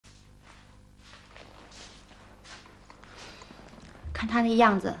看他那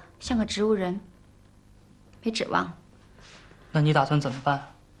样子像个植物人，没指望。那你打算怎么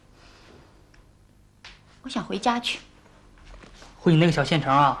办？我想回家去。回你那个小县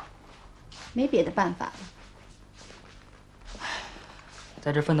城啊？没别的办法了。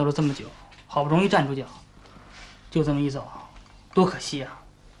在这奋斗了这么久，好不容易站住脚，就这么一走，多可惜啊！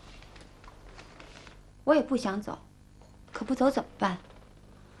我也不想走，可不走怎么办？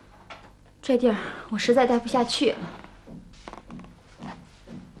这地儿我实在待不下去了。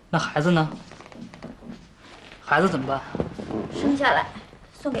那孩子呢？孩子怎么办？生下来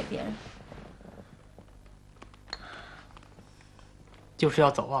送给别人。就是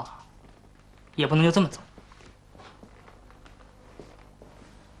要走啊，也不能就这么走。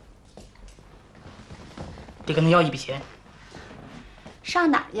得跟他要一笔钱。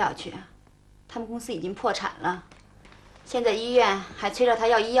上哪儿要去？他们公司已经破产了，现在医院还催着他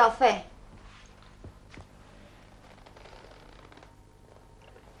要医药费。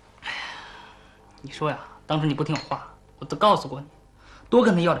你说呀，当时你不听我话，我都告诉过你，多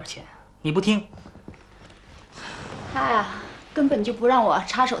跟他要点钱，你不听。他呀，根本就不让我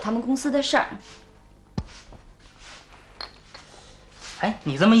插手他们公司的事儿。哎，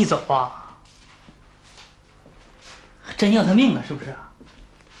你这么一走啊，真要他命了，是不是啊？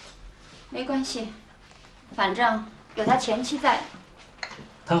没关系，反正有他前妻在。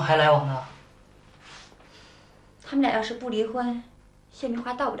他们还来往呢？他们俩要是不离婚，谢明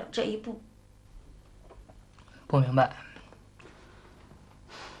华到不了这一步。不明白。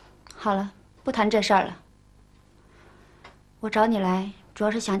好了，不谈这事儿了。我找你来，主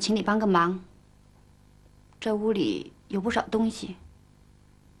要是想请你帮个忙。这屋里有不少东西，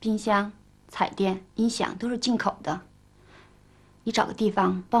冰箱、彩电、音响都是进口的。你找个地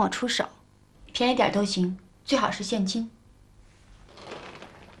方帮我出手，便宜点都行，最好是现金。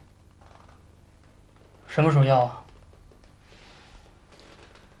什么时候要啊？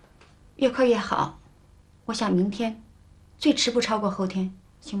越快越好。我想明天，最迟不超过后天，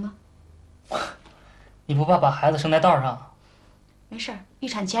行吗？你不怕把孩子生在道上？没事儿，预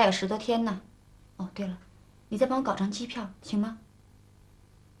产期还有10多天呢。哦，对了，你再帮我搞张机票，行吗？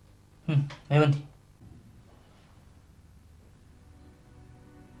嗯，没问题。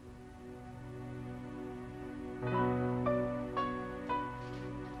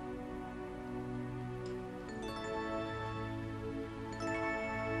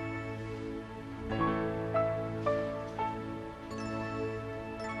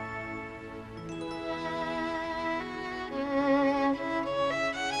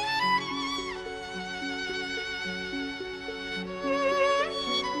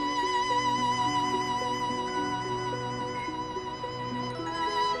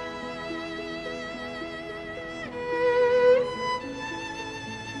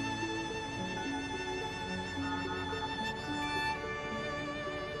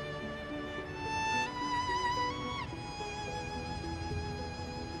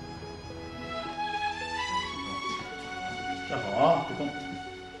站好啊，不动。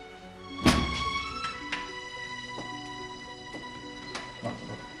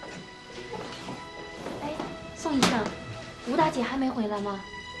哎，宋医生，吴大姐还没回来吗？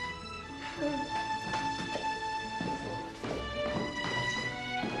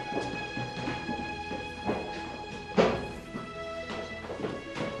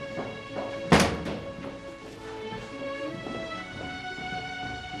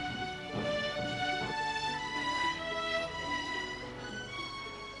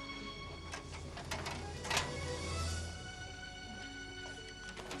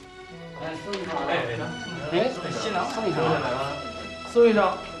新郎宋医生来了。宋医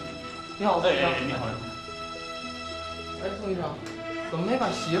生，你好，宋医生。你好。哎，宋医生，怎么没把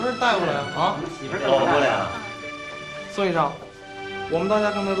媳妇儿带过来啊？媳妇儿老过来啊。宋医生，我们大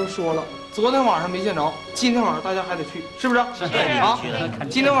家刚才都说了，昨天晚上没见着，今天晚上大家还得去，是不是？是啊，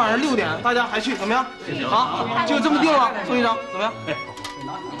今天晚上6点大家还去，怎么样？好，就这么定了，宋医生，怎么样？哎，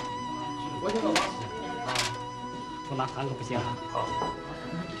我先走吧。不拿糖可不行啊。好。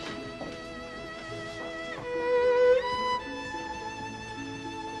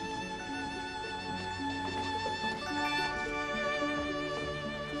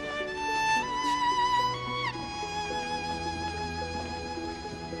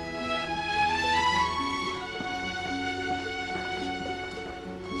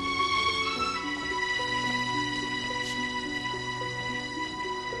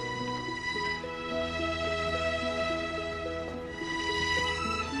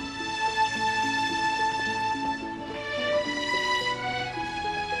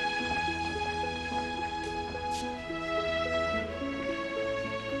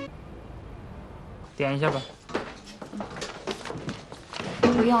点一下吧。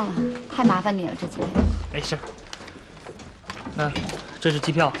不用了，太麻烦你了，这几天。没事。那这是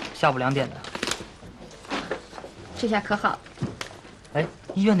机票，下午2点的。这下可好了。哎，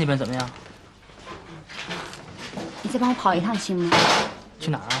医院那边怎么样？你再帮我跑一趟行吗？去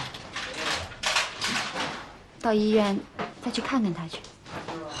哪儿啊？到医院再去看看他去。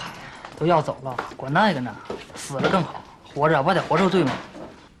嗨，都要走了，管那个呢？死了更好，活着不得活受罪吗？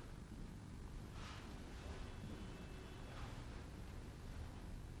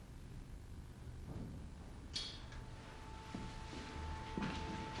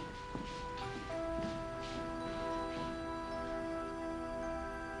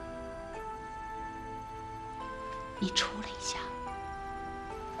你出来一下。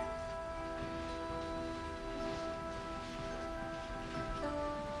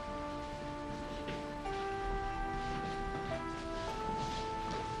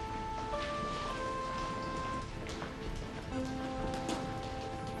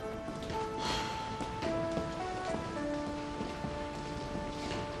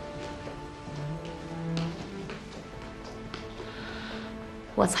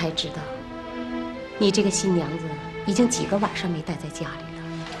我才知道，你这个新娘子已经几个晚上没待在家里了。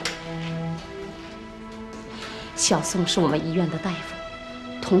小宋是我们医院的大夫，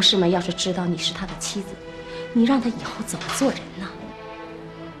同事们要是知道你是他的妻子，你让他以后怎么做人呢？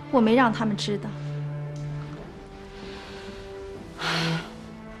我没让他们知道。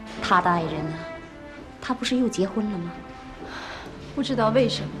他的爱人呢？他不是又结婚了吗？不知道为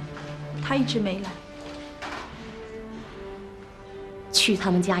什么，他一直没来。去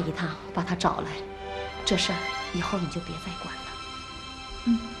他们家一趟，把他找来。这事儿以后你就别再管了。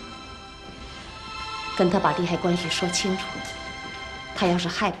嗯。跟他把利害关系说清楚。他要是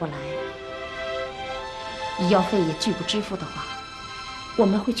害不来，医药费也拒不支付的话，我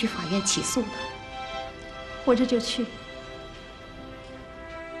们会去法院起诉的。我这就去。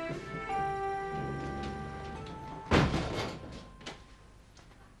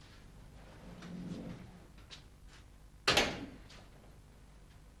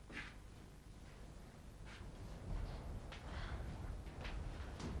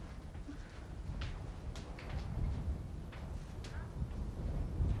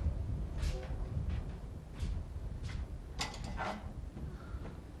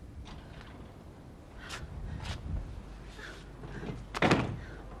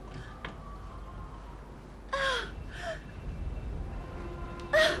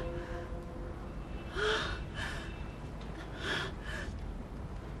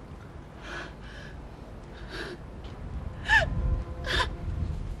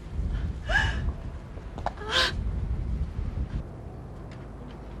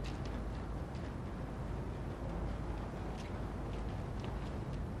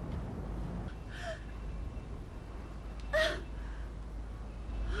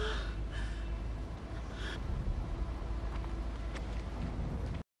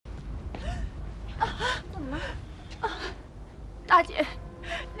大姐，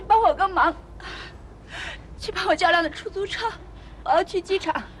你帮我个忙，去帮我叫辆的出租车，我要去机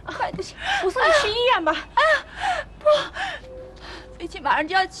场，快点！我送你去医院吧。哎呀，不，飞机马上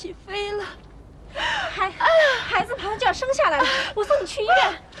就要起飞了，孩子马上就要生下来了，我送你去医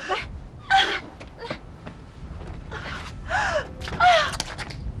院。来，来。哎呀！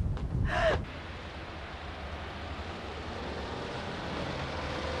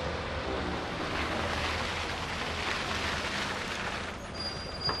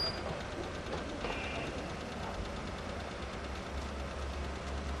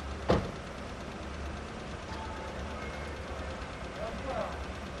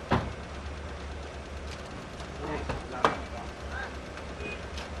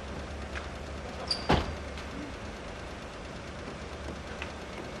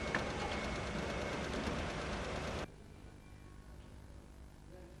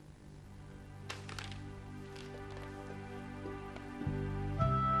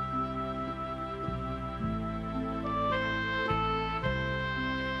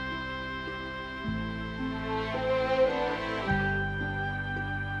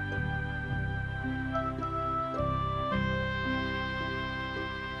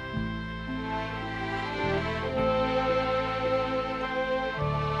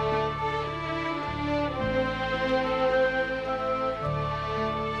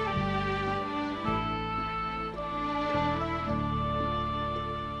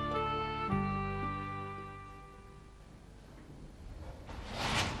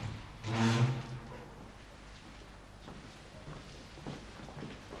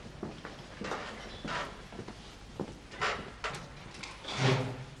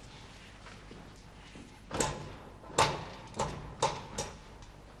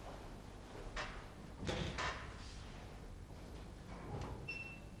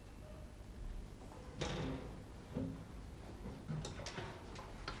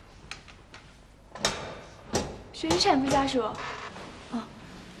谁是产妇家属？哦，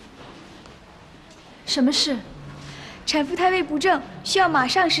什么事？产妇胎位不正，需要马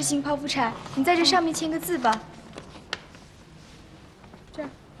上实行剖腹产。你在这上面签个字吧。这儿，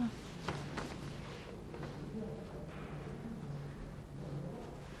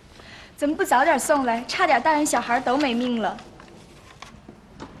怎么不早点送来？差点大人小孩都没命了。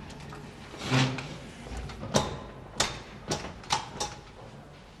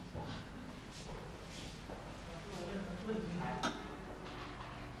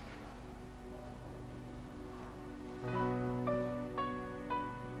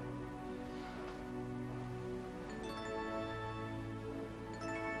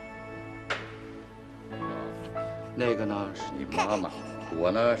那个呢是你妈妈，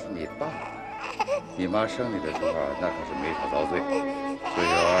我呢是你爸。你妈生你的时候那可是没少遭罪，所以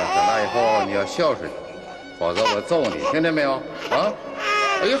说长大以后你要孝顺，否则我揍你，听见没有？啊！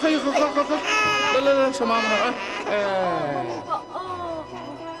哎呀，嘿，好，来，说妈妈了啊！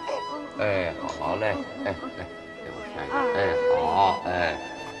哎，好嘞，哎，给我看看，哎，好，哎，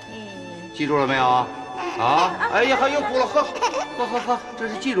记住了没有？啊！哎呀，又哭了，喝，这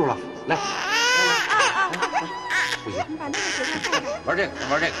是记住了，来。不行，你把那个给他看看。玩这个，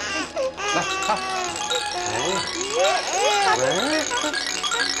来看。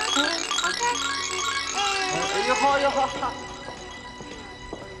哎呦好。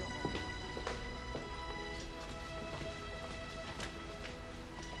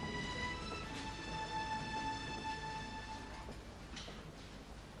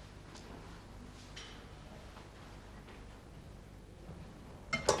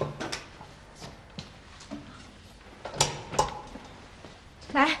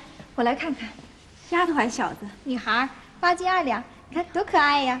来，我来看看。丫头还小子，女孩，8斤2两，你看多可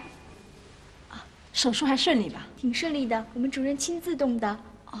爱呀！手术还顺利吧？挺顺利的，我们主任亲自动的。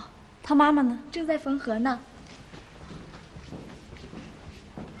哦，她妈妈呢？正在缝合呢。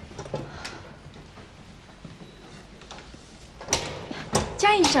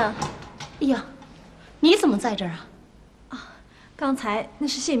江医生，哎呀，你怎么在这儿啊？刚才那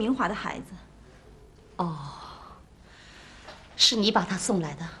是谢明华的孩子。哦，是你把他送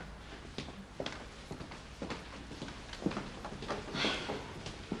来的。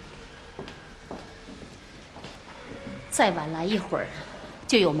再晚来一会儿，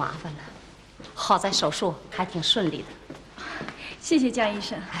就有麻烦了。好在手术还挺顺利的。谢谢江医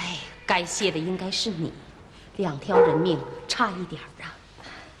生。哎，该谢的应该是你，2条人命差一点儿啊。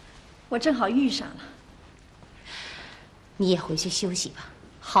我正好遇上了。你也回去休息吧，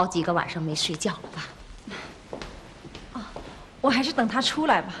好几个晚上没睡觉了吧？哦，我还是等他出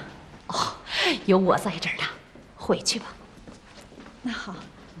来吧。哦，有我在这儿呢，回去吧。那好，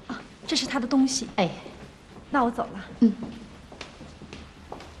啊，这是他的东西。哎，那我走了。嗯。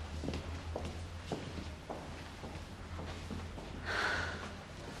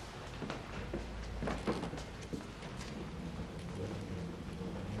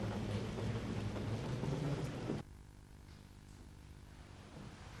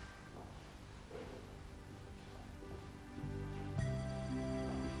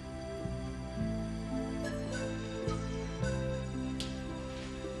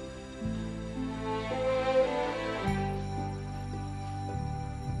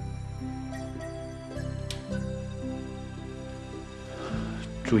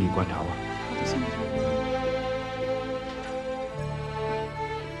注意观察吧。好的，宋医生。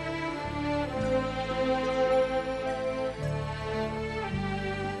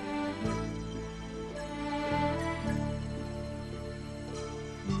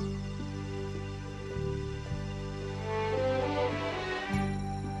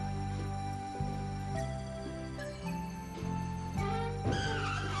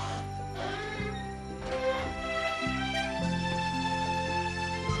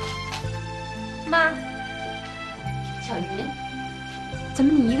妈，小云，怎么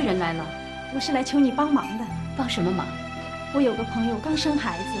你一个人来了？我是来求你帮忙的。帮什么忙？我有个朋友刚生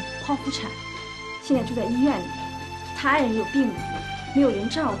孩子，剖腹产，现在住在医院里，他爱人有病了，没有人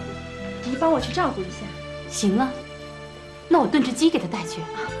照顾，你帮我去照顾一下。行啊，那我炖只鸡给他带去。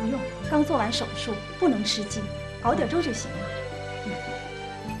啊，不用，刚做完手术，不能吃鸡，熬点粥就行了。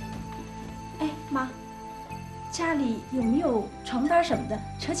哎，妈，家里有没有床单什么的？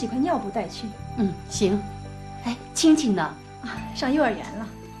扯几块尿布带去。嗯，行。哎，青青呢？啊，上幼儿园了。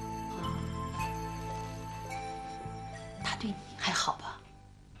他对你还好吧？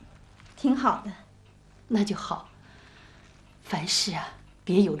挺好的。那就好。凡事啊，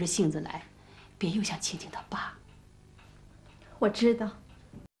别由着性子来，别又像青青他爸。我知道。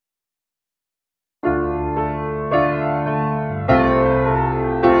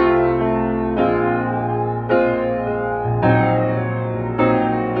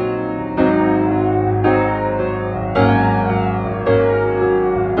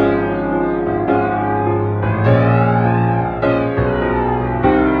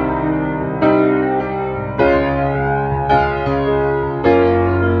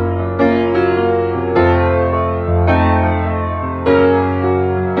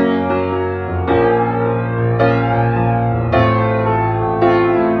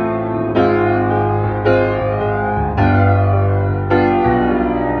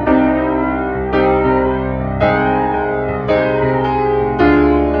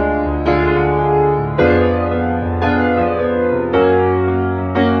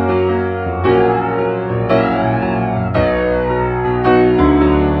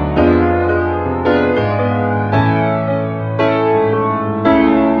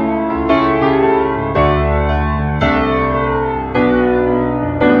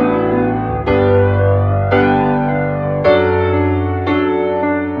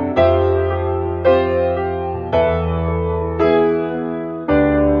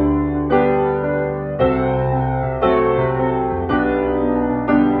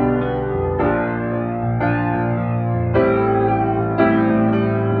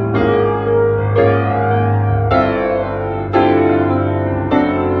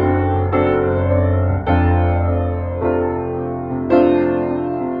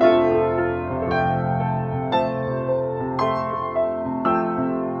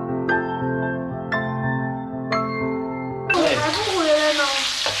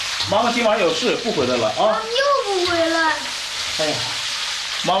今晚有事不回来了啊？妈又不回来。哎呀，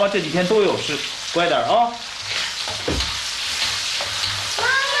妈妈这几天都有事，乖点啊。妈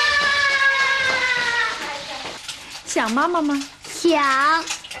妈，想妈妈吗？想。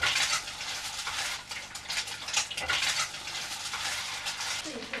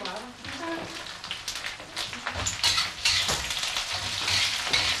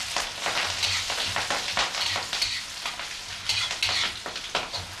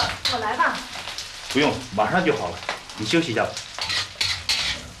我来吧。不用，马上就好了，你休息一下吧。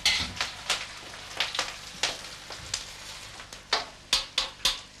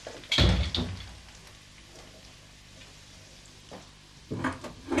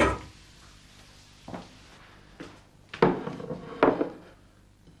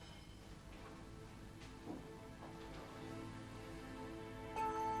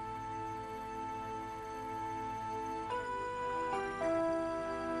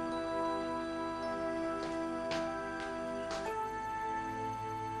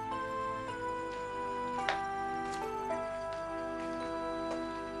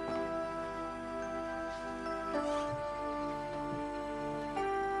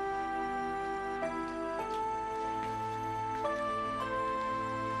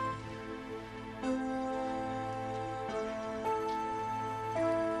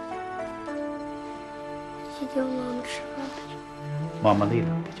叫妈妈吃饭。妈妈累了，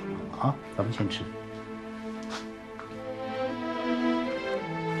别叫妈妈啊，咱们先吃。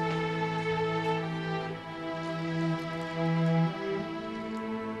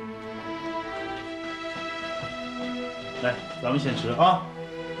来，咱们先吃啊。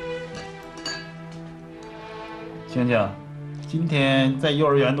晴晴，今天在幼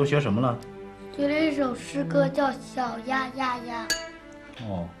儿园都学什么了？学了一首诗歌，叫《小鸭鸭鸭》。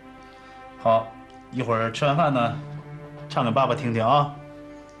哦，好，一会儿吃完饭呢，唱给爸爸听听啊。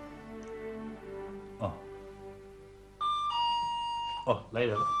哦，哦，来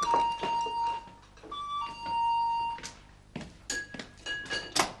人了。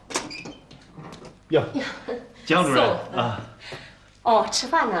哟，江主任啊。哦，吃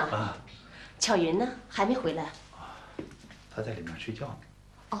饭呢？啊。巧云呢？还没回来。他在里面睡觉呢。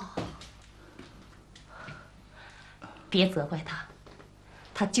哦。别责怪他，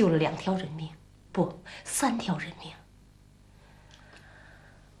他救了2条人命，不，3条人命。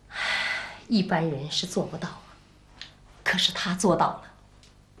一般人是做不到，可是他做到了。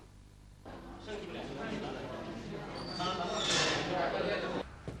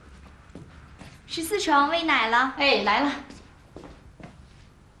14床喂奶了。哎，来了。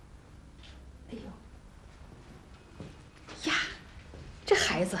哎呦，呀，这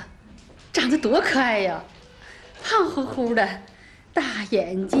孩子长得多可爱呀！胖乎乎的，大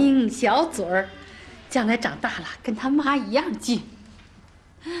眼睛，小嘴儿，将来长大了跟他妈一样俊。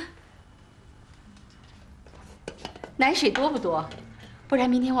奶水多不多？不然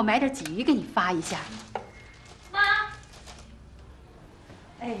明天我买点鲫鱼给你发一下。妈，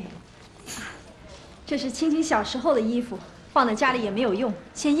哎，这是青青小时候的衣服，放在家里也没有用，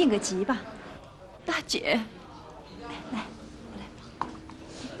先应个急吧。大姐，来。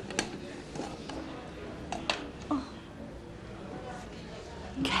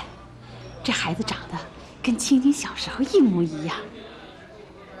你看，这孩子长得跟青青小时候一模一样。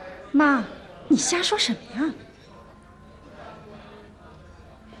妈，你瞎说什么呀？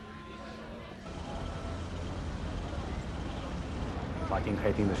法庭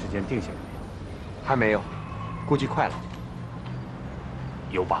开庭的时间定下来没有？还没有，估计快了。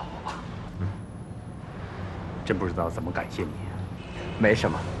有把握吧？真不知道怎么感谢你。没什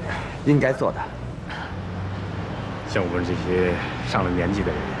么，应该做的。像我们这些上了年纪的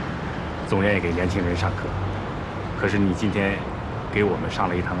人，总愿意给年轻人上课，可是你今天给我们上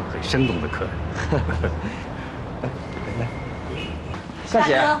了一堂很生动的课。来，夏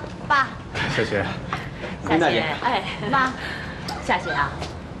雪，爸，小雪，林大姐，哎，妈，夏雪啊，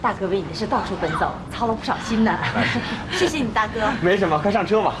大哥为你的事到处奔走，操了不少心呢。谢谢你，大哥。没什么，快上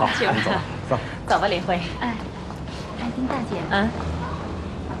车吧。好，走，走吧，林慧。哎，丁大姐，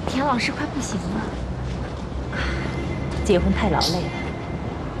田老师快不行了，结婚太劳累了。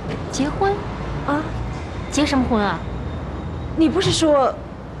结婚？啊？结什么婚啊？你不是说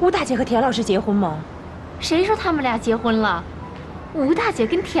吴大姐和田老师结婚吗？谁说他们俩结婚了？吴大姐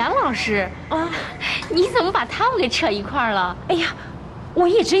跟田老师啊？你怎么把他们给扯一块儿了？哎呀，我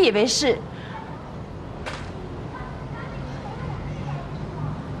一直以为是，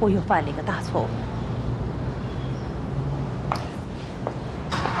我又犯了一个大错误。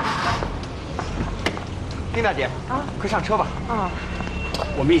丁大姐，快上车吧。啊，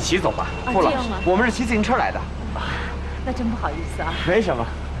我们一起走吧。不了，我们是骑自行车来的。那真不好意思啊。没什么。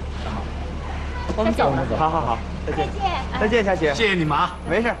我们走了。好好好，再见。再见，小姐。谢谢你妈。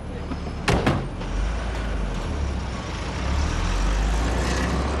没事。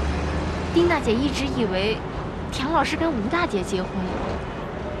丁大姐一直以为田老师跟吴大姐结婚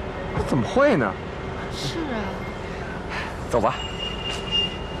了。怎么会呢？是啊。走吧。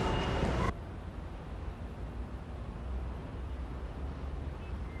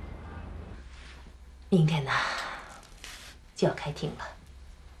明天呢，就要开庭了。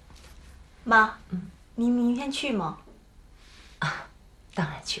妈，您明天去吗？啊，当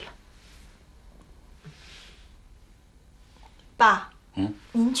然去了。爸，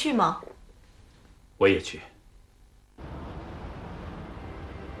您去吗？我也去。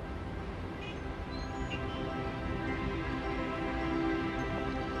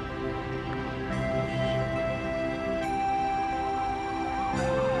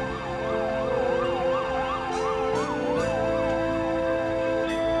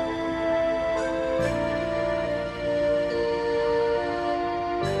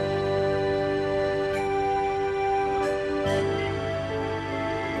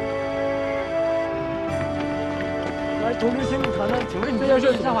同志先入船呢，请问你这要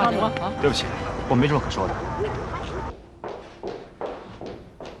是下话题吗？对不起，我没什么可说的。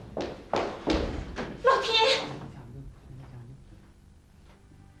老田，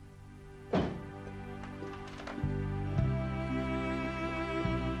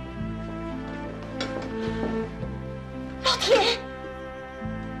老田，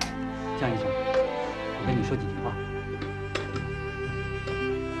江医生，我跟你说几句话。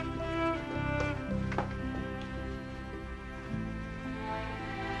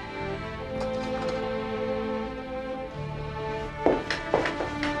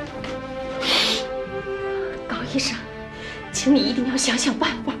医生，请你一定要想想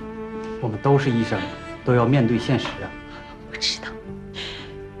办法。我们都是医生，都要面对现实啊。我知道，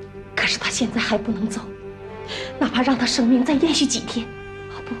可是他现在还不能走，哪怕让他生命再延续几天，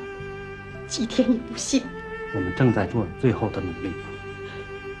不，几天也不行。我们正在做最后的努力。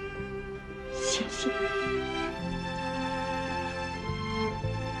谢谢。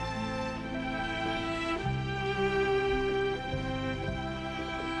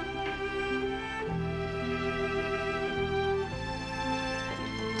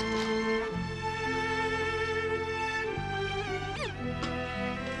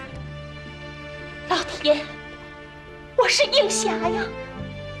老天，我是映霞呀，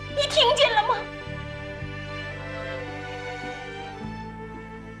你听见了吗？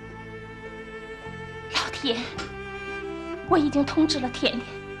老天，我已经通知了甜甜，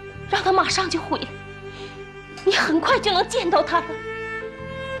让她马上就回来，你很快就能见到她的。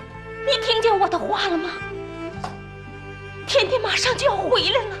你听见我的话了吗？甜甜马上就要回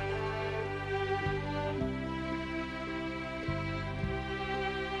来了。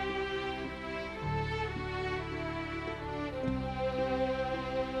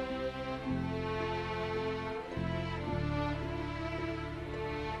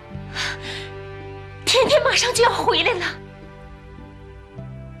甜甜马上就要回来了。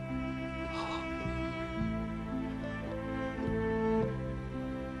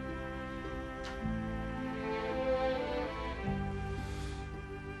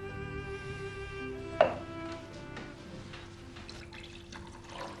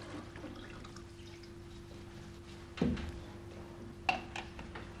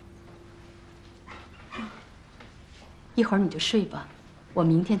一会儿你就睡吧，我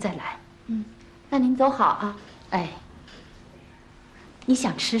明天再来。那您走好啊。哎，你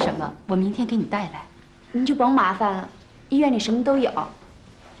想吃什么，我明天给你带来。您就甭麻烦了，医院里什么都有。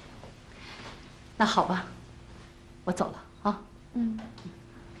那好吧，我走了啊。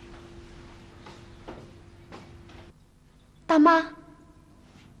大妈，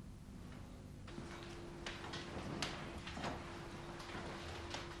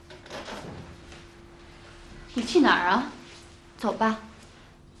你去哪儿啊？走吧。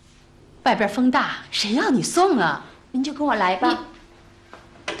外边风大，谁让你送啊？您就跟我来吧。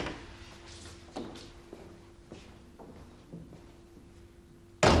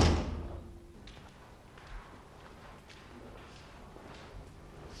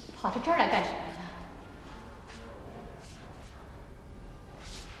跑到这儿来干什么呀？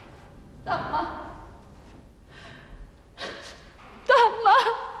大妈，大妈，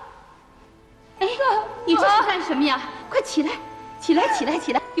哎，你这是干什么呀？快起来！起来，起来，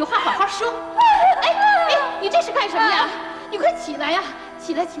起来！有话好好说。哎，你这是干什么呀？你快起来呀！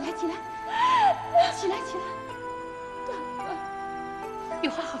起来，起来，起来，起来，起来！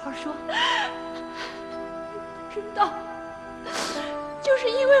有话好好说。知道，就是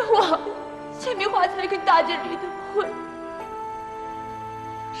因为我，夏明华才跟大姐离的婚。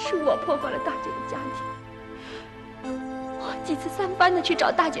是我破坏了大姐的家庭。我几次三番的去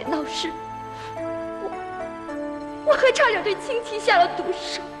找大姐闹事，我还差点对亲戚下了毒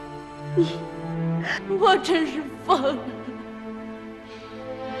手。我真是疯了，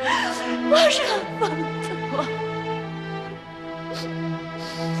我是个疯子。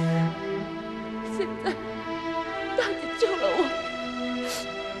现在大姐救了我，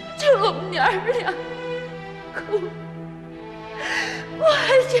救了我们娘儿俩，可我还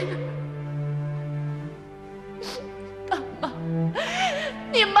是……大妈，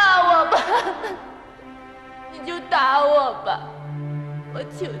你骂我吧，你就打我吧，我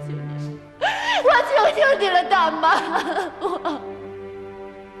求求你。我求求你了，大妈，我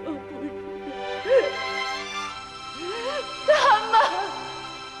不是大妈。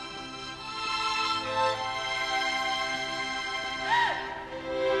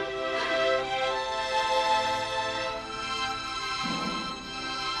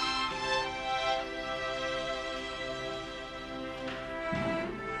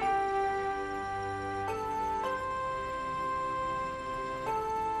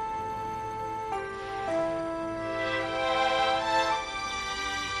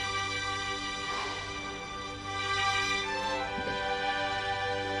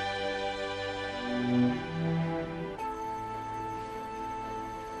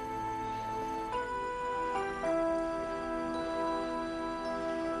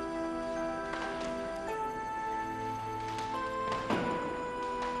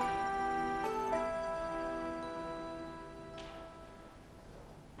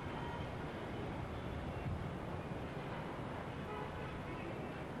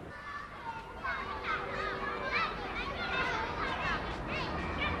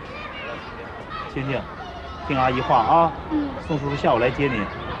静静，听阿姨话啊。宋叔叔下午来接你。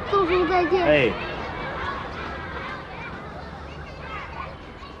宋叔叔再见。哎。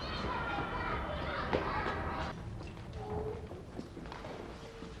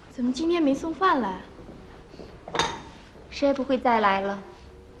怎么今天没送饭来？谁也不会再来了。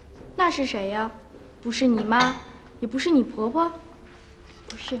那是谁呀？不是你妈，也不是你婆婆。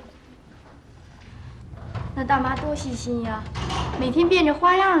不是。那大妈多细心呀，每天变着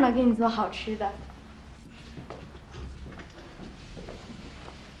花样的给你做好吃的。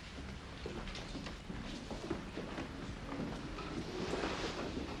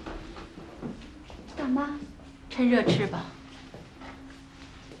大妈，趁热吃吧。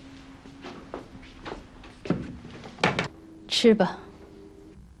吃吧。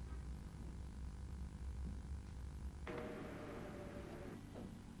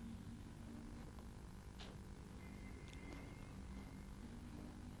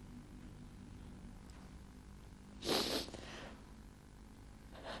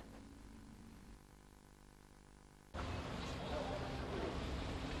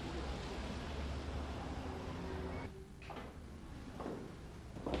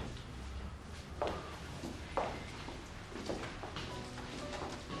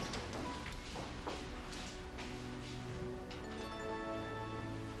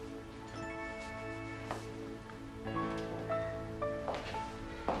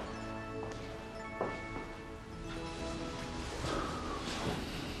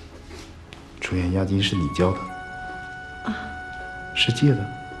住院押金是你交的？啊，是借的？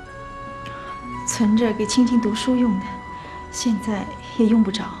存着给青青读书用的，现在也用不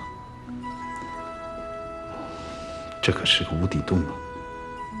着。这可是个无底洞啊！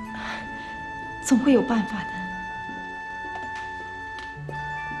总会有办法的。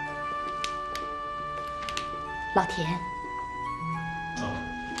老田。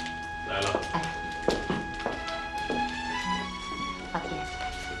来了。哎，老田，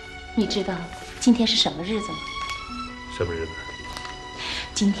你知道今天是什么日子吗？什么日子？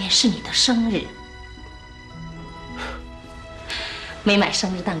今天是你的生日。没买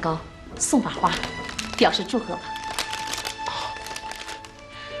生日蛋糕，送把花，表示祝贺吧。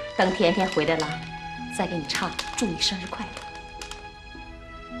等甜甜回来了，再给你唱祝你生日快乐。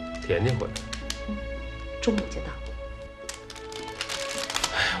甜甜回来，中午就到。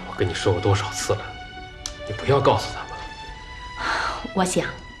我跟你说过多少次了，你不要告诉他们。我想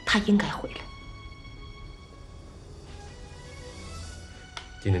他应该回来。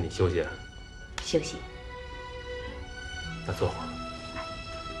今天你休息啊？休息。那坐会儿。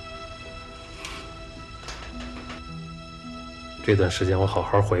这段时间我好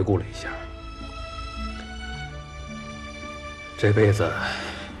好回顾了一下，这辈子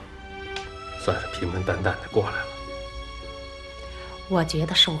算是平平淡淡的过来了。我觉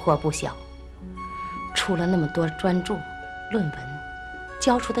得收获不小，出了那么多专著、论文，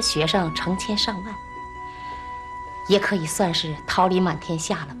教出的学生成千上万。也可以算是桃李满天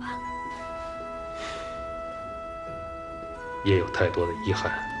下了吧。也有太多的遗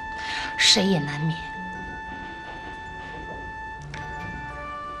憾，谁也难免。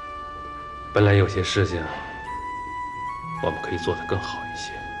本来有些事情，我们可以做得更好一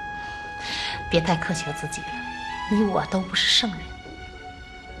些。别太苛求自己了，你我都不是圣人。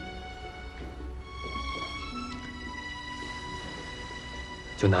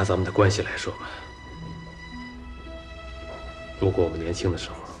就拿咱们的关系来说吧，如果我们年轻的时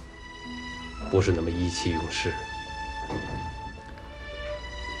候不是那么意气用事，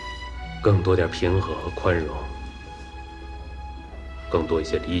更多点平和和宽容，更多一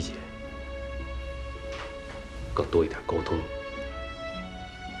些理解，更多一点沟通，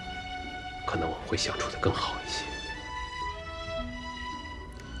可能我们会相处得更好一些。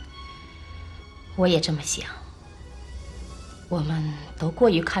我也这么想。我们都过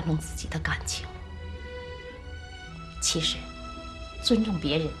于看重自己的感情，其实，尊重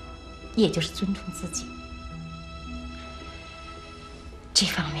别人，也就是尊重自己。这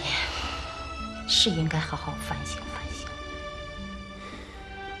方面是应该好好反省反省。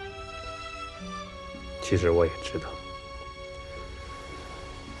其实我也知道，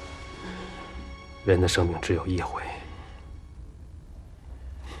人的生命只有一回，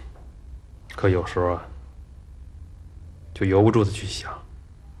可有时候啊，就由不住的去想，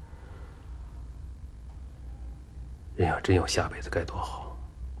人要真有下辈子该多好。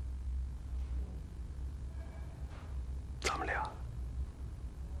咱们俩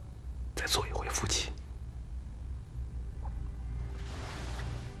再做一回夫妻，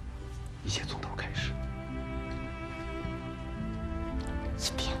一切从头开始。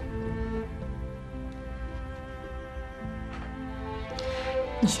一定。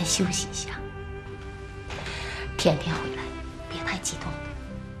你先休息一下，甜甜回来，别太激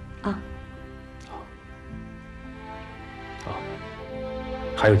动。啊。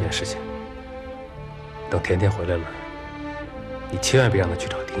还有一件事情，等甜甜回来了，你千万别让她去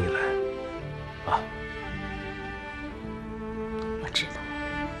找丁一来，啊。我知道。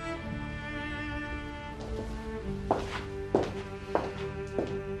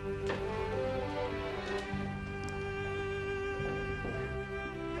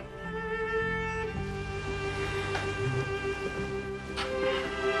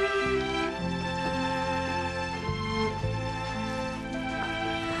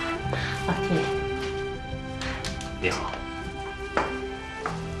你好，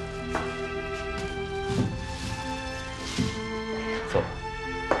坐吧。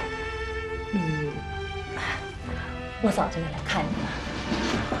我早就要来看你了。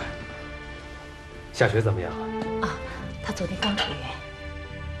下雪怎么样啊？啊，他昨天刚出院。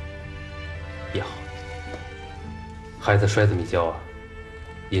也好，孩子摔这么一跤啊，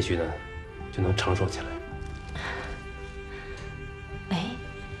也许呢就能承受起来。哎，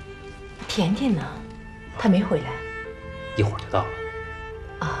甜甜呢？她没回来。一会儿就到了。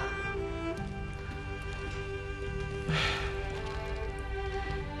啊。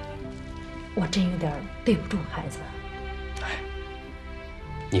我真有点对不住孩子。哎，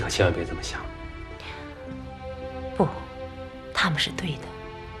你可千万别这么想。不，他们是对的。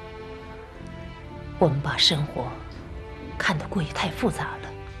我们把生活看得过于太复杂了，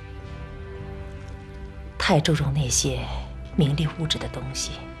太注重那些名利物质的东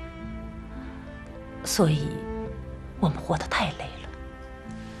西，所以我们活得太累了。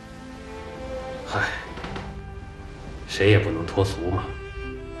嗨，谁也不能脱俗嘛。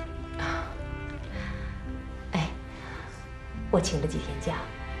哎，我请了几天假，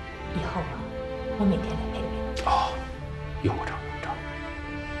以后啊，我每天来陪陪你。哦，用不着，用不着。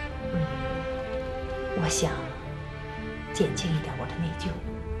我想减轻一点我的内疚。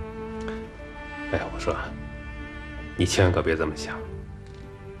哎呀，我说，你千万可别这么想。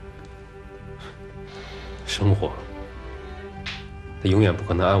生活，它永远不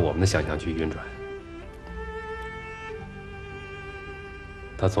可能按我们的想象去运转，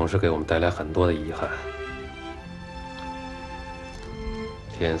它总是给我们带来很多的遗憾，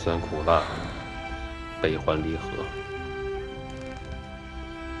甜酸苦辣，悲欢离合。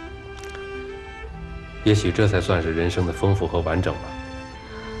也许这才算是人生的丰富和完整吧。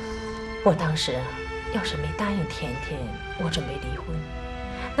我当时啊，要是没答应甜甜，我准备离婚，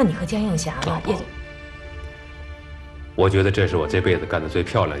那你和江映霞呢也……我觉得这是我这辈子干的最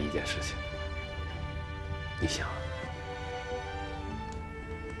漂亮的一件事情。你想，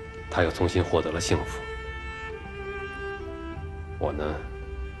他又重新获得了幸福，我呢，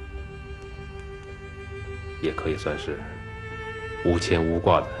也可以算是无牵无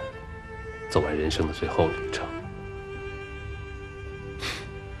挂的走完人生的最后旅程。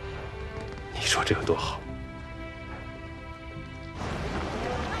你说这有多好？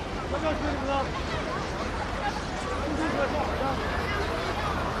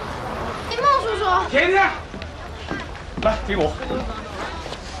我！甜甜，来给我。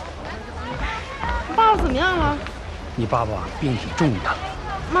爸爸怎么样了？你爸爸病挺重的。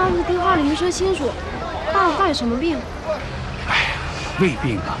妈妈的电话里没说清楚，爸爸到底什么病？哎呀，胃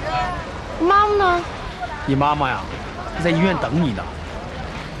病啊。妈妈呢？你妈妈呀，在医院等你呢。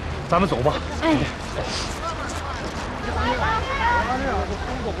咱们走吧。哎。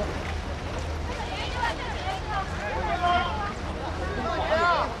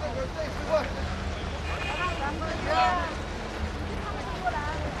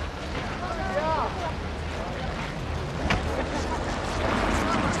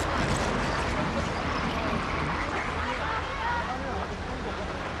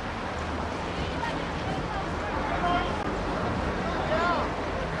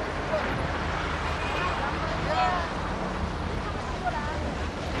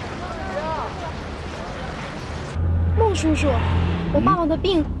孟叔叔，我爸爸的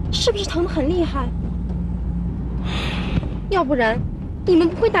病是不是疼得很厉害？要不然，你们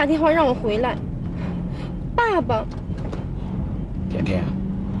不会打电话让我回来。爸爸，甜甜，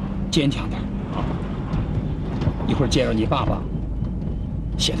坚强点啊！一会儿见着你爸爸，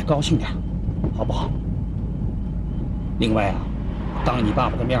显得高兴点，好不好？另外啊，当着你爸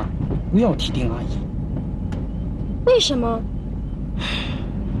爸的面，不要提丁阿姨。为什么？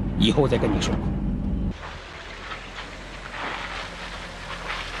以后再跟你说。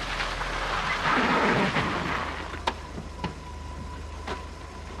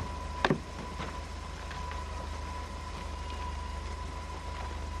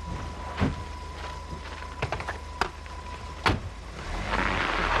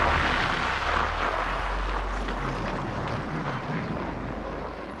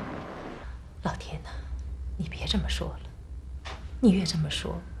老天哪，你别这么说了，你越这么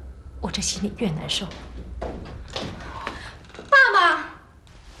说，我这心里越难受。爸爸，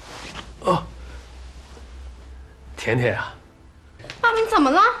哦，甜甜啊，爸爸你怎么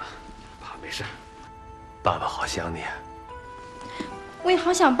了？爸没事，爸爸好想你啊。我也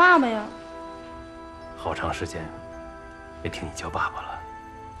好想爸爸呀。好长时间没听你叫爸爸了。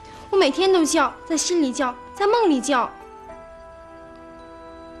我每天都叫，在心里叫，在梦里叫。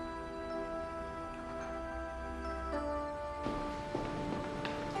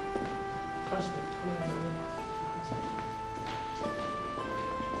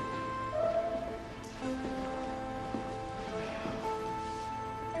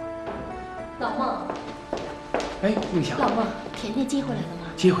老孟，哎，映霞，老孟，甜甜接回来了吗？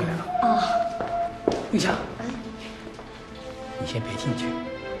接回来了。啊，映霞，你先别进去，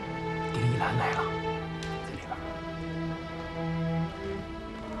丁一兰来了，在里边。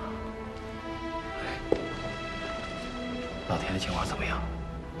哎，老田的情况怎么样？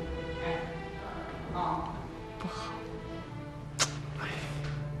不好。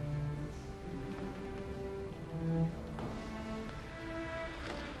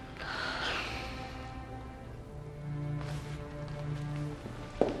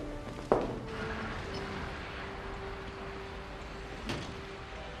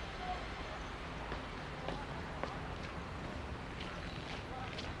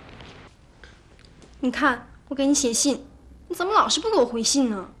你看，我给你写信，你怎么老是不给我回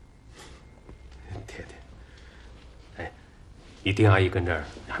信呢？甜甜，哎，你丁阿姨跟这儿，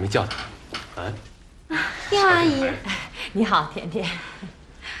你还没叫她啊？丁阿姨，你好，甜甜。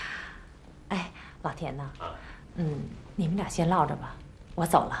哎，老田呐，你们俩先唠着吧，我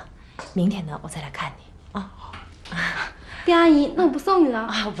走了，明天呢我再来看你啊。丁阿姨，那我不送你了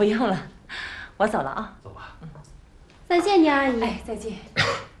啊，不用了，我走了啊。走吧。再见，丁阿姨。哎，再见。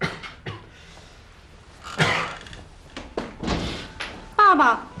爸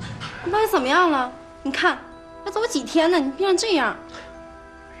爸，你到底怎么样了？你看，还走几天呢，你变成这样。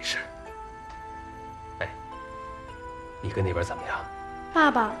没事。哎，你跟那边怎么样？爸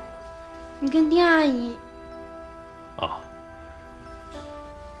爸，你跟丁阿姨……哦，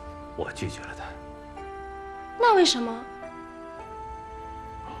我拒绝了她。那为什么？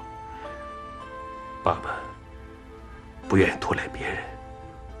爸爸不愿意拖累别人。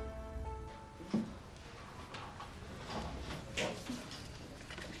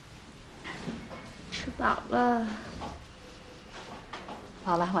吃饱了。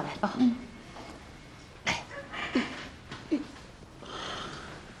好了，我来抱。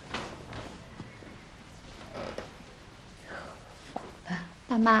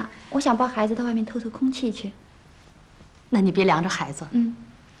大妈，我想抱孩子到外面透透空气去。那你别凉着孩子。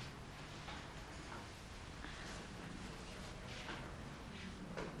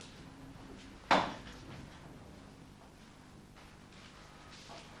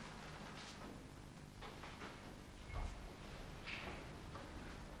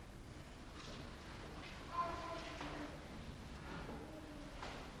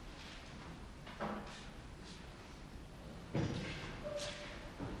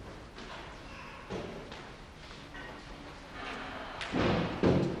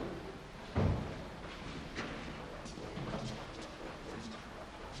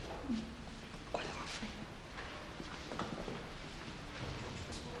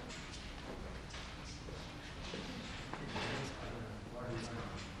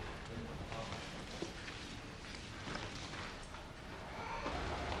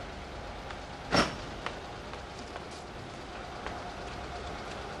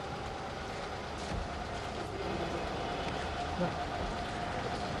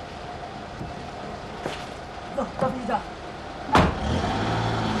闭着。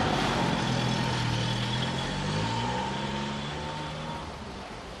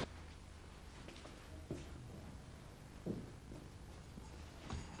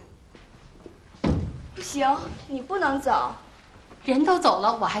不行，你不能走。人都走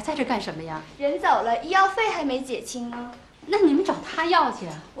了，我还在这干什么呀？人走了，医药费还没结清呢。那你们找他要去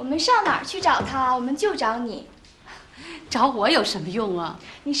啊？我们上哪儿去找他？我们就找你。找我有什么用啊？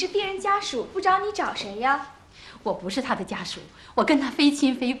你是病人家属，不找你找谁呀？我不是他的家属，我跟他非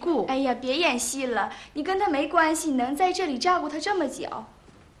亲非故。哎呀，别演戏了，你跟他没关系，你能在这里照顾他这么久。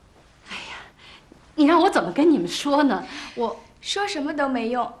哎呀，你让我怎么跟你们说呢？我说什么都没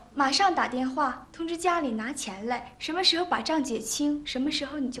用，马上打电话通知家里拿钱来，什么时候把账结清，什么时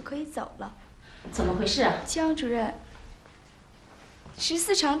候你就可以走了。怎么回事啊？江主任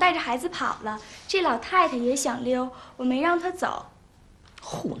，14成带着孩子跑了，这老太太也想溜，我没让她走。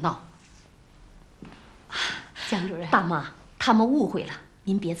胡闹！江主任，大妈，他们误会了，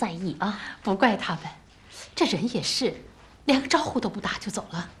您别在意啊。不怪他们，这人也是，连个招呼都不打就走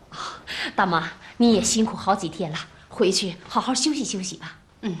了。大妈，你也辛苦好几天了，回去好好休息休息吧。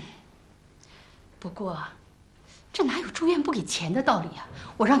嗯。不过，这哪有住院不给钱的道理呀？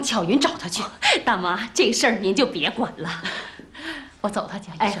我让巧云找他去。大妈，这事儿您就别管了。我走了，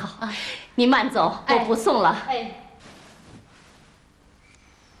蒋医生。哎，好，您慢走，我不送了。哎。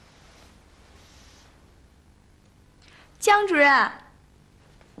江主任，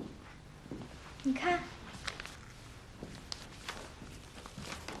你看，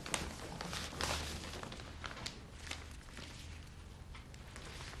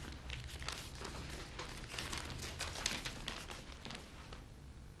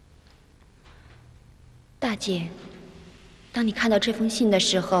大姐，当你看到这封信的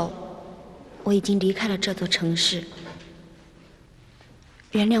时候，我已经离开了这座城市。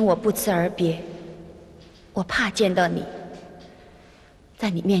原谅我不辞而别。我怕见到你，在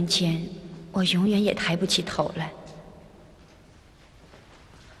你面前，我永远也抬不起头来。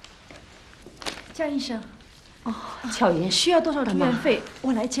江医生，哦，巧云，需要多少住院费？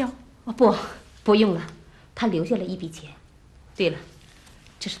我来交。哦，不用了，他留下了一笔钱。对了，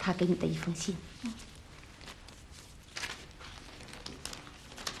这是他给你的一封信。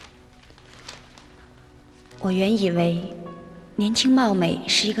我原以为，年轻貌美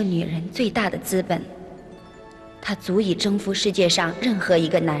是一个女人最大的资本。它足以征服世界上任何一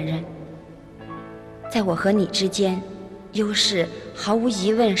个男人。在我和你之间，优势毫无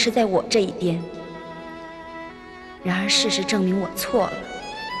疑问是在我这一边。然而事实证明我错了，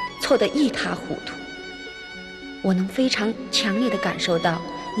错得一塌糊涂。我能非常强烈地感受到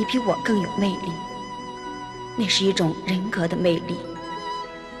你比我更有魅力，那是一种人格的魅力。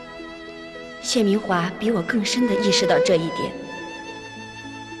谢明华比我更深地意识到这一点。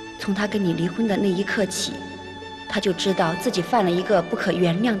从他跟你离婚的那一刻起，他就知道自己犯了一个不可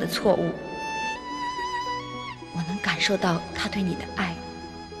原谅的错误。我能感受到他对你的爱，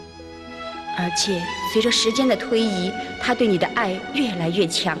而且随着时间的推移，他对你的爱越来越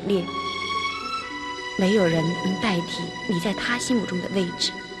强烈。没有人能代替你在他心目中的位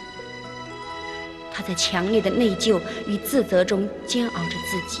置。他在强烈的内疚与自责中煎熬着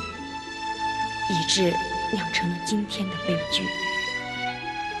自己，以致酿成了今天的悲剧。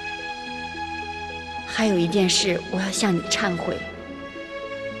还有一件事，我要向你忏悔。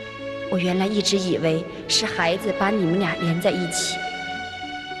我原来一直以为是孩子把你们俩连在一起。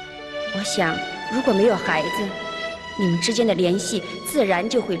我想，如果没有孩子，你们之间的联系自然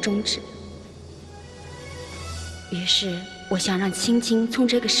就会终止。于是，我想让青青从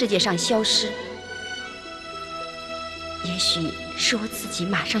这个世界上消失。也许是我自己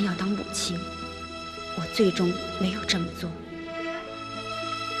马上要当母亲，我最终没有这么做。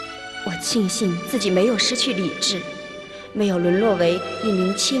我庆幸自己没有失去理智，没有沦落为一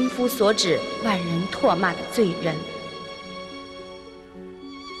名千夫所指、万人唾骂的罪人。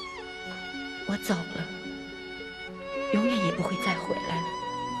我走了，永远也不会再回来了。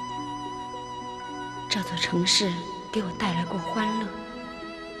这座城市给我带来过欢乐，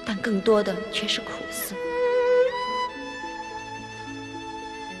但更多的却是苦涩。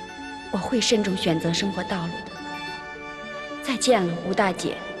我会慎重选择生活道路的。再见了，吴大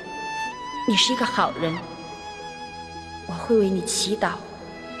姐。你是一个好人，我会为你祈祷，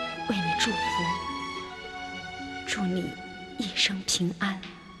为你祝福，祝你一生平安。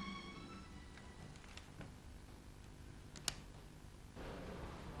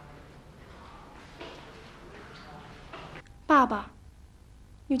爸爸，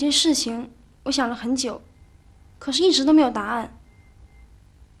有件事情我想了很久，可是一直都没有答案。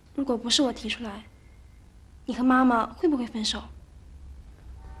如果不是我提出来，你和妈妈会不会分手？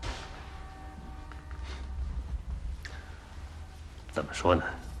怎么说呢？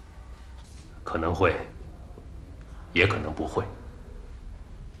可能会，也可能不会。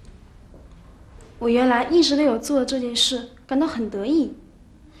我原来一直对我做的这件事感到很得意，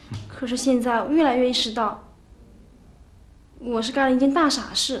可是现在我越来越意识到，我是干了一件大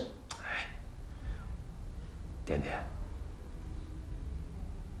傻事。点点，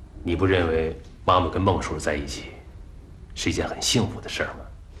你不认为妈妈跟孟叔在一起是一件很幸福的事儿吗？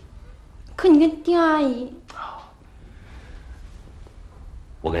可你跟丁阿姨……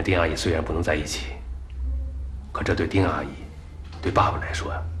我跟丁阿姨虽然不能在一起，可这对丁阿姨、对爸爸来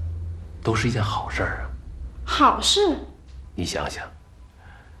说，都是一件好事儿啊。好事？你想想，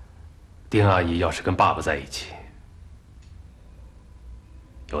丁阿姨要是跟爸爸在一起，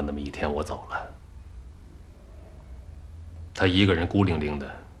有那么一天我走了，她一个人孤零零的，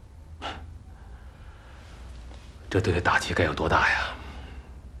这对她打击该有多大呀？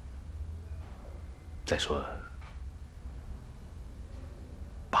再说，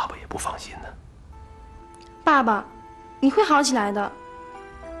爸爸也不放心呢。爸爸，你会好起来的。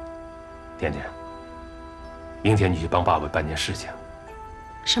甜甜，明天你去帮爸爸办件事情。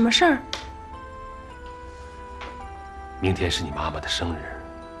什么事儿？明天是你妈妈的生日。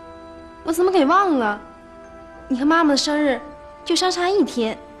我怎么给忘了？你和妈妈的生日就相差一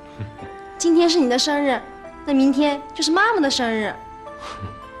天。今天是你的生日，那明天就是妈妈的生日。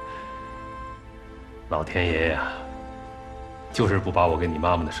老天爷呀，就是不把我跟你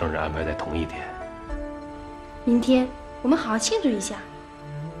妈妈的生日安排在同一天。明天我们好好庆祝一下。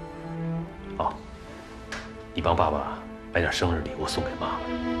好，你帮爸爸买点生日礼物送给妈妈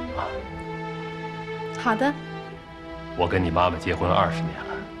啊。好的。我跟你妈妈结婚20年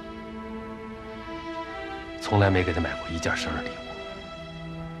了，从来没给她买过一件生日礼物，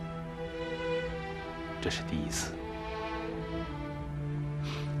这是第一次，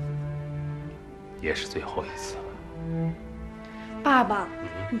也是最后一次了。爸爸，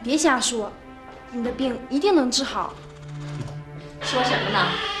你别瞎说，你的病一定能治好。说什么呢？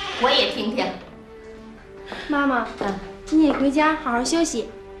我也听听。妈妈，今天你回家好好休息，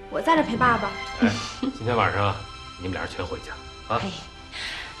我在这陪爸爸。哎，今天晚上啊，你们俩人全回家啊。哎，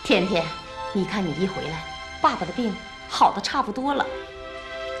甜甜，你看你一回来，爸爸的病好的差不多了。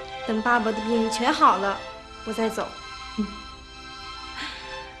等爸爸的病全好了，我再走。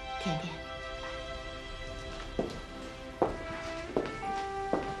甜甜。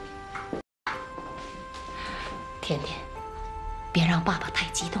甜甜，别让爸爸太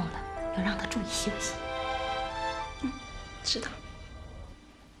激动了，要让他注意休息。知道。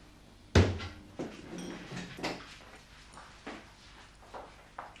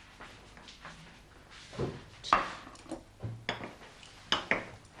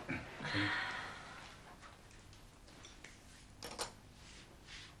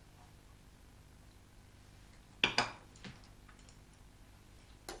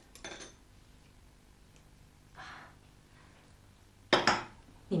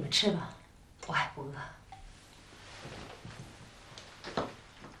你们吃吧，我还不饿。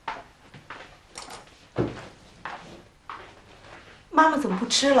妈妈怎么不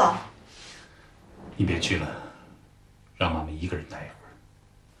吃了？你别去了，让妈妈一个人待一会儿。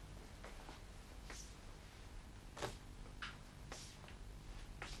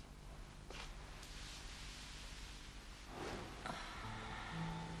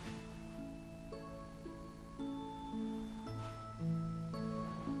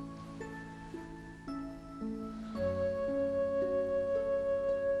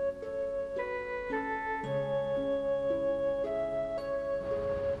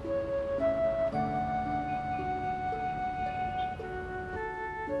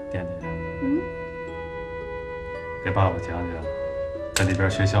点点，给爸爸讲讲在那边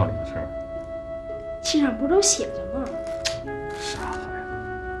学校里的事儿。信上不都写着吗？傻孩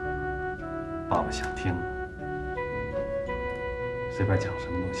子，爸爸想听，随便讲什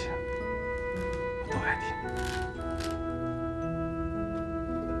么都行，我都爱听。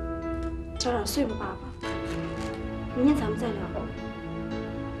早点睡吧，爸爸。明天咱们再聊。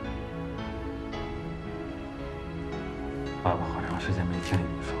爸爸好长时间没听你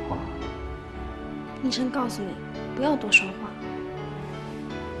说话了。医生告诉你，不要多说话。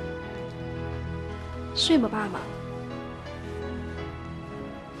睡吧，爸爸。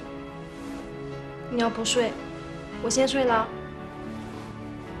你要不睡，我先睡了。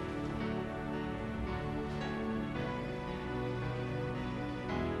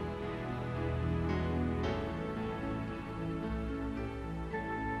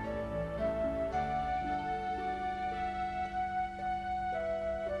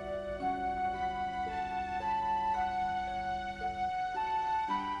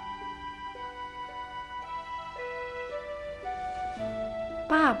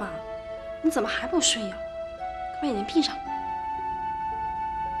爸爸，你怎么还不睡呀？快把眼睛闭上。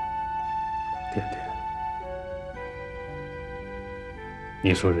甜甜，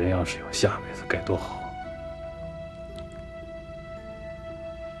你说人要是有下辈子该多好。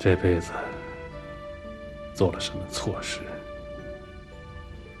这辈子做了什么错事、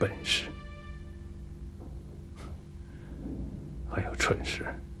笨事，还有蠢事，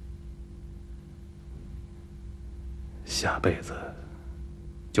下辈子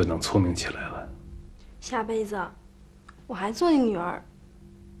就能聪明起来了。下辈子，我还做你女儿。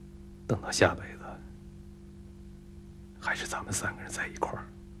等到下辈子，还是咱们3个人在一块儿，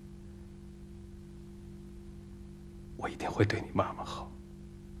我一定会对你妈妈好。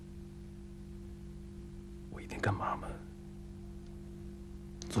我一定跟妈妈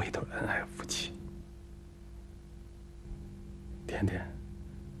做一对恩爱夫妻。甜甜，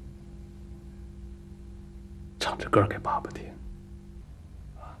唱着歌给爸爸听。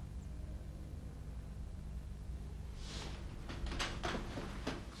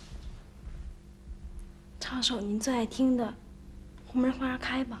唱首您最爱听的《红梅花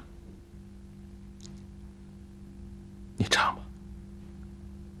开》吧。你唱吧，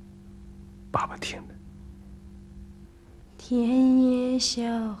爸爸听着。田野小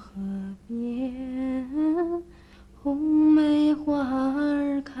河边，红梅花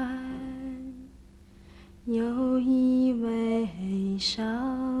儿开，有一位少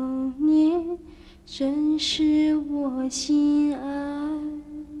年，真是我心爱。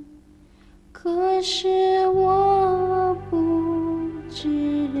可是我不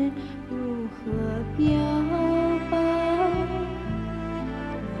知如何表白，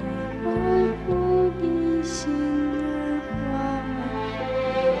安抚的心儿话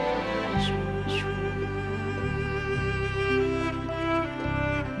说出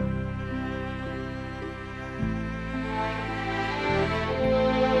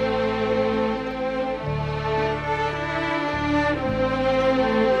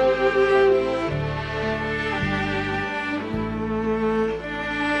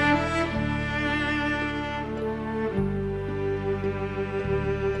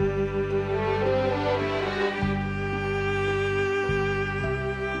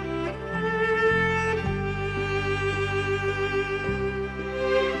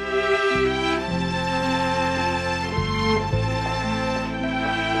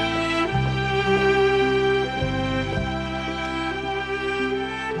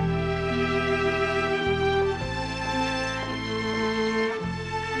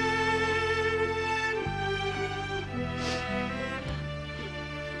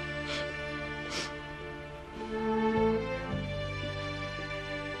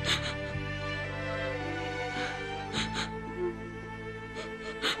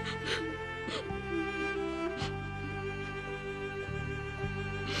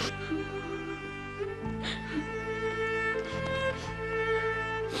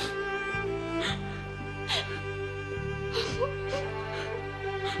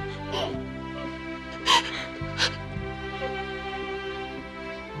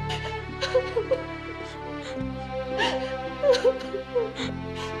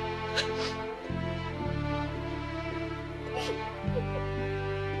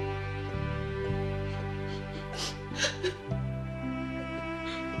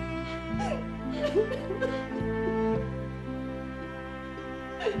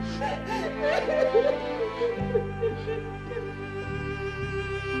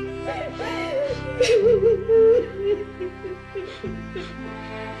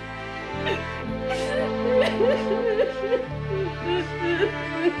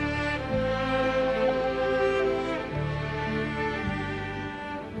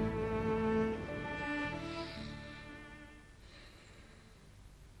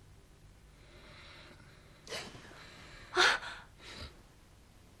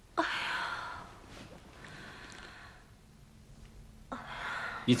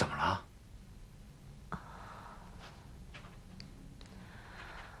你怎么了？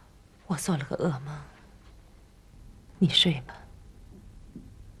我做了个噩梦。你睡吧，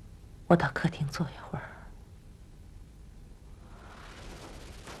我到客厅坐一会儿。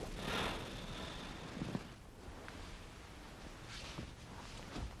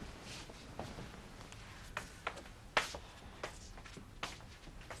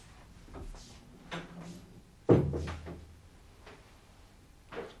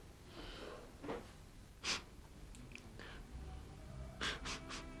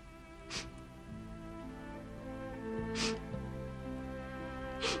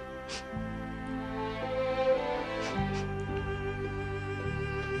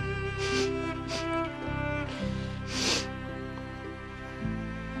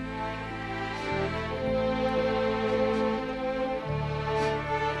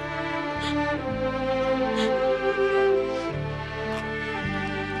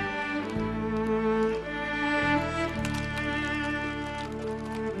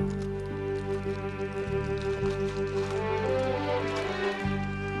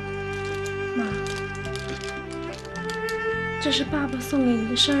这是爸爸送给你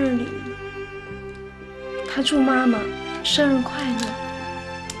的生日礼物。他祝妈妈生日快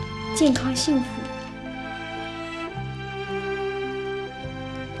乐，健康幸福。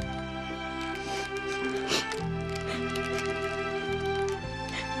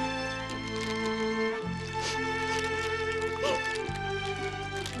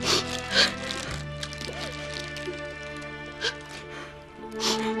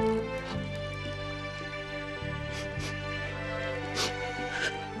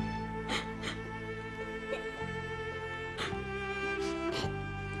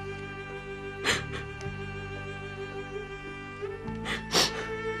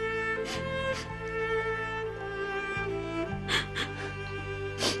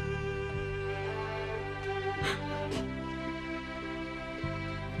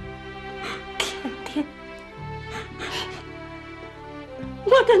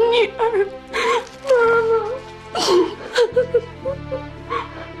我的女儿，妈妈。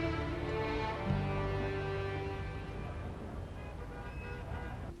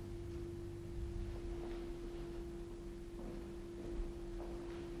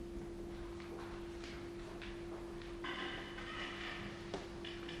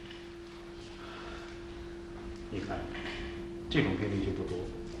你看，这种病例就不多，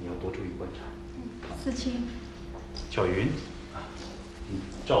你要多注意观察。思清，巧云，你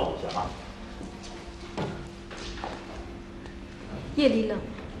照顾一下啊。夜里冷，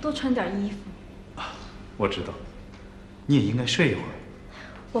多穿点衣服。我知道，你也应该睡一会儿。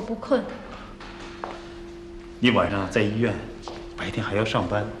我不困。你晚上在医院，白天还要上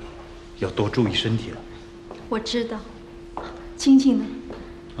班，要多注意身体了。我知道。青青呢？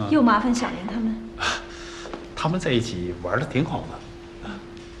又麻烦小莲他们。他们在一起玩的挺好的。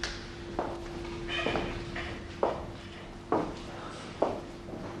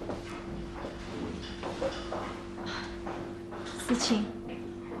思清，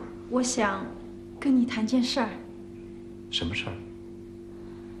我想跟你谈件事儿。什么事儿？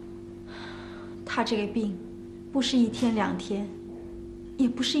他这个病，不是1天2天，也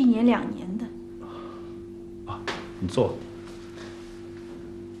不是1年2年的。啊，你坐。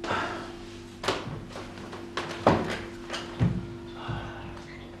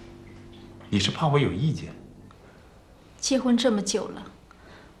你是怕我有意见？结婚这么久了，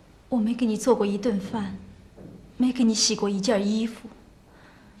我没给你做过1顿饭，没给你洗过1件衣服，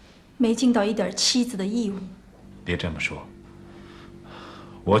没尽到一点妻子的义务。别这么说，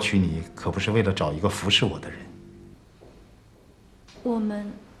我娶你可不是为了找一个服侍我的人。我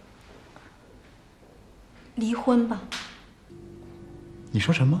们离婚吧。你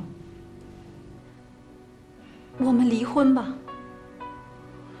说什么？我们离婚吧。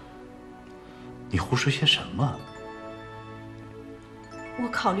你胡说些什么？我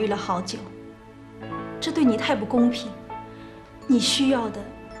考虑了好久，这对你太不公平。你需要的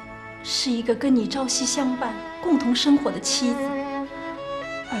是一个跟你朝夕相伴、共同生活的妻子，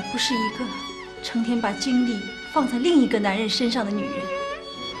而不是一个成天把精力放在另一个男人身上的女人。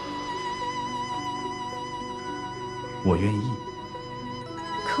我愿意，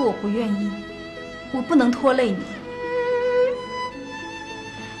可我不愿意，我不能拖累你。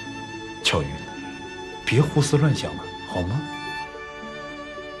巧云，别胡思乱想了，好吗？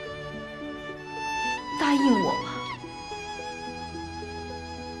答应我吧。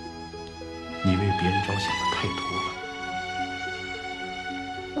你为别人着想的太多了。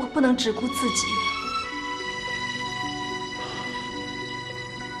我不能只顾自己。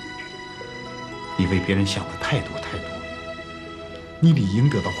你为别人想的太多太多了，你理应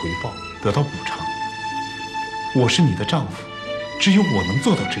得到回报，得到补偿。我是你的丈夫，只有我能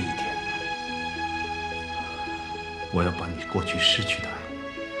做到这一点。我要把你过去失去的爱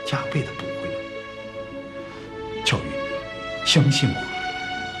加倍的补回来。巧云，相信我，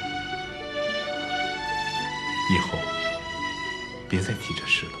以后别再提这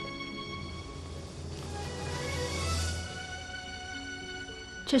事了。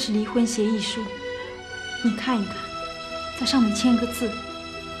这是离婚协议书，你看一看，在上面签个字。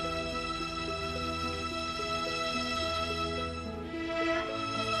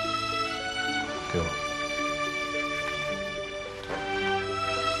给我。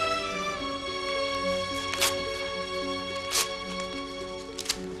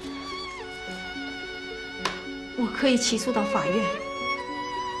我可以起诉到法院。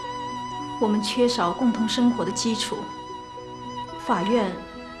我们缺少共同生活的基础，法院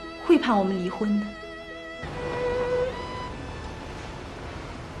会判我们离婚的。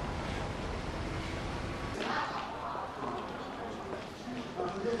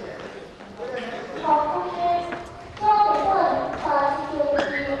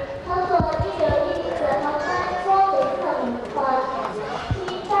他做1.1米的长衫，交给客人。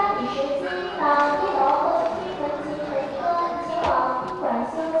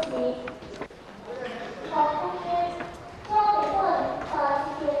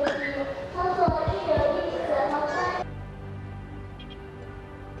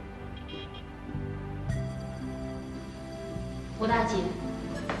吴大姐，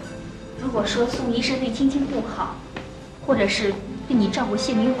如果说宋医生对青青不好，或者是对你丈夫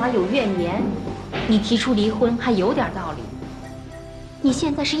谢明华有怨言，你提出离婚还有点道理。你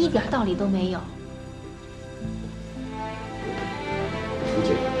现在是一点道理都没有。吴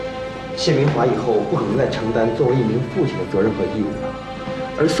姐，谢明华以后不可能再承担作为一名父亲的责任和义务了，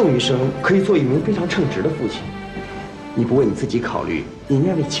而宋医生可以做一名非常称职的父亲。你不为你自己考虑，你应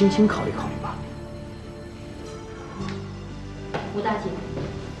该为青青考虑考虑吧。吴大姐，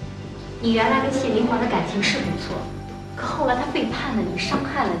你原来跟谢明华的感情是不错，可后来他背叛了你，伤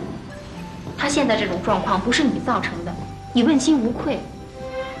害了你。他现在这种状况不是你造成的，你问心无愧。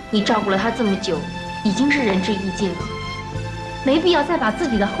你照顾了他这么久，已经是仁至义尽了，没必要再把自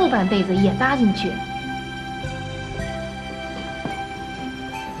己的后半辈子也搭进去。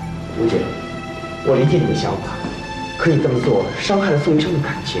吴姐，我理解你的想法，可你这么做伤害了宋医生的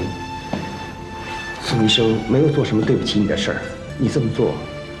感情。宋医生没有做什么对不起你的事儿，你这么做，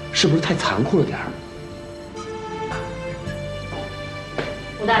是不是太残酷了点儿？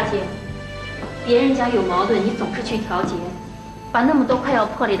吴大姐，别人家有矛盾，你总是去调解，把那么多快要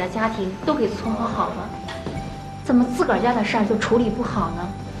破裂的家庭都给撮合好了，怎么自个儿家的事儿就处理不好呢？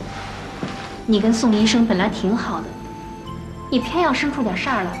你跟宋医生本来挺好的，你偏要生出点事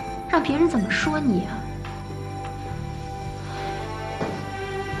儿来，让别人怎么说你啊？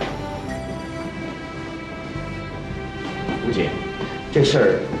吴姐，这事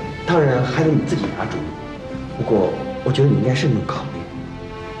儿当然还得你自己拿主意，不过我觉得你应该慎重考虑。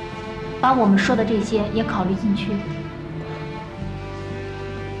把我们说的这些也考虑进去。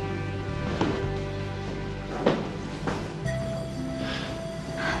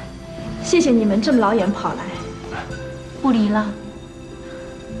谢谢你们这么老远跑来。不离了。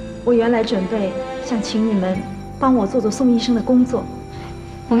我原来准备想请你们帮我做做宋医生的工作。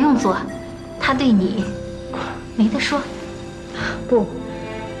不用做，他对你没得说。不，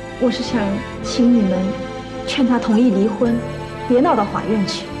我是想请你们劝他同意离婚，别闹到法院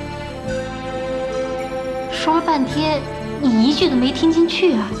去。说了半天，你一句都没听进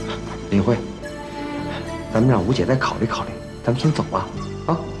去啊！李慧，咱们让吴姐再考虑考虑，咱们先走吧，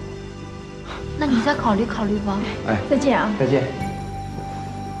啊？那你再考虑考虑吧。哎，再见啊！再见。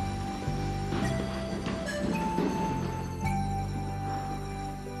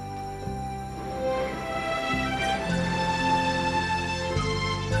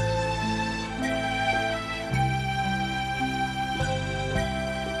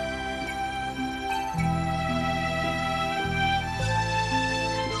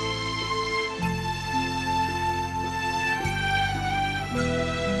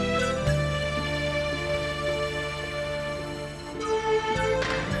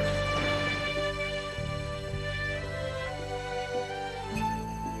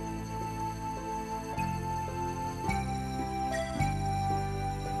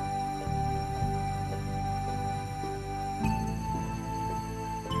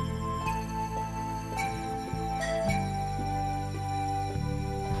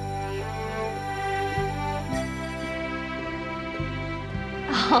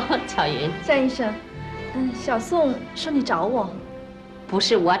巧云，张医生，小宋说你找我，不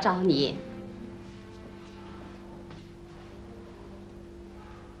是我找你。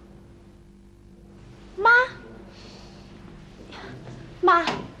妈，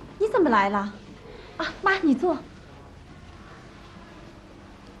你怎么来了？啊，妈，你坐。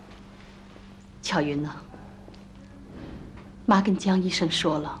巧云呐，妈跟江医生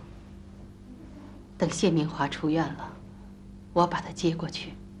说了，等谢明华出院了，我把他接过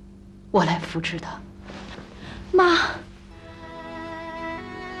去。我来扶持他。妈，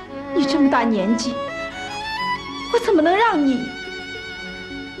你这么大年纪，我怎么能让你？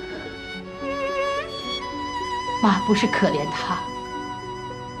妈不是可怜他，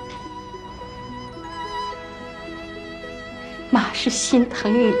妈是心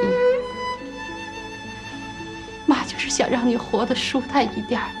疼你，妈就是想让你活得舒坦一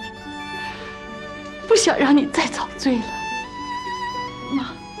点，不想让你再遭罪了。妈。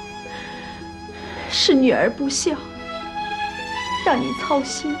是女儿不孝，让你操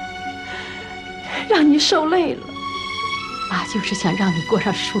心，让你受累了。妈就是想让你过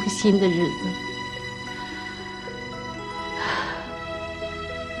上舒心的日子。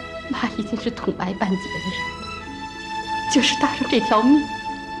妈已经是土埋半截的人，就是搭上这条命，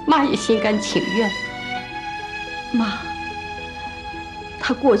妈也心甘情愿。妈，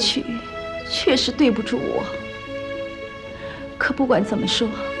他过去确实对不住我，可不管怎么说，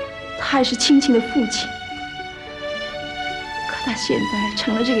他还是青青的父亲。可他现在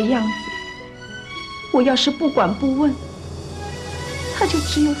成了这个样子，我要是不管不问，他就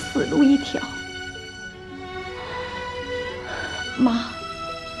只有死路一条。妈，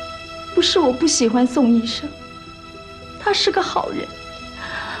不是我不喜欢宋医生，他是个好人，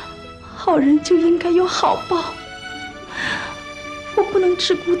好人就应该有好报。我不能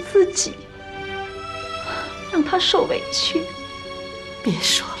只顾自己，让他受委屈。别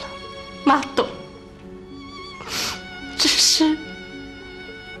说了，妈懂，只是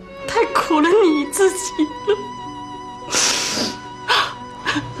太苦了你自己了，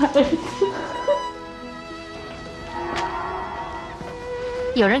孩子。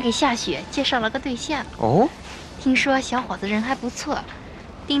有人给夏雪介绍了个对象哦，听说小伙子人还不错，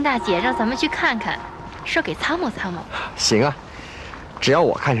丁大姐让咱们去看看，说给参谋参谋。行啊，只要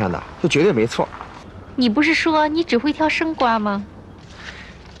我看上的，就绝对没错。你不是说你只会挑生瓜吗？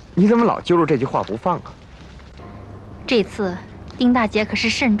你怎么老揪住这句话不放啊？这次丁大姐可是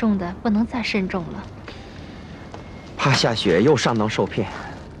慎重的不能再慎重了，怕夏雪又上当受骗。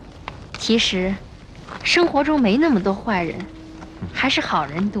其实，生活中没那么多坏人，还是好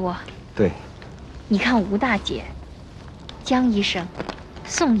人多。对，你看吴大姐、江医生、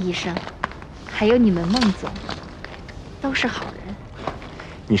宋医生，还有你们孟总，都是好人。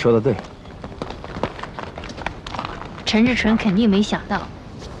你说的对。陈志纯肯定没想到，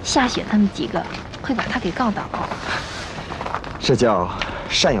夏雪他们几个会把他给告倒。这叫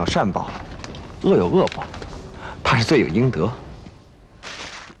善有善报，恶有恶报，他是罪有应得。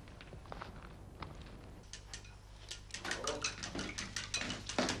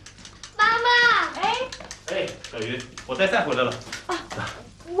妈妈，哎，小云，我带菜回来了。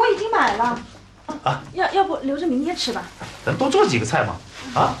我已经买了。啊，要不留着明天吃吧？咱多做几个菜嘛。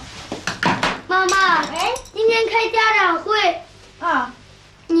啊。妈妈，今天开家长会啊，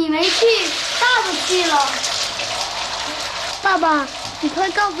你没去，爸爸去了。爸爸，你快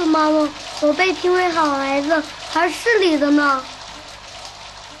告诉妈妈，我被评为好孩子，还是市里的呢。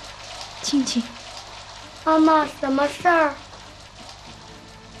青青，妈妈，什么事儿？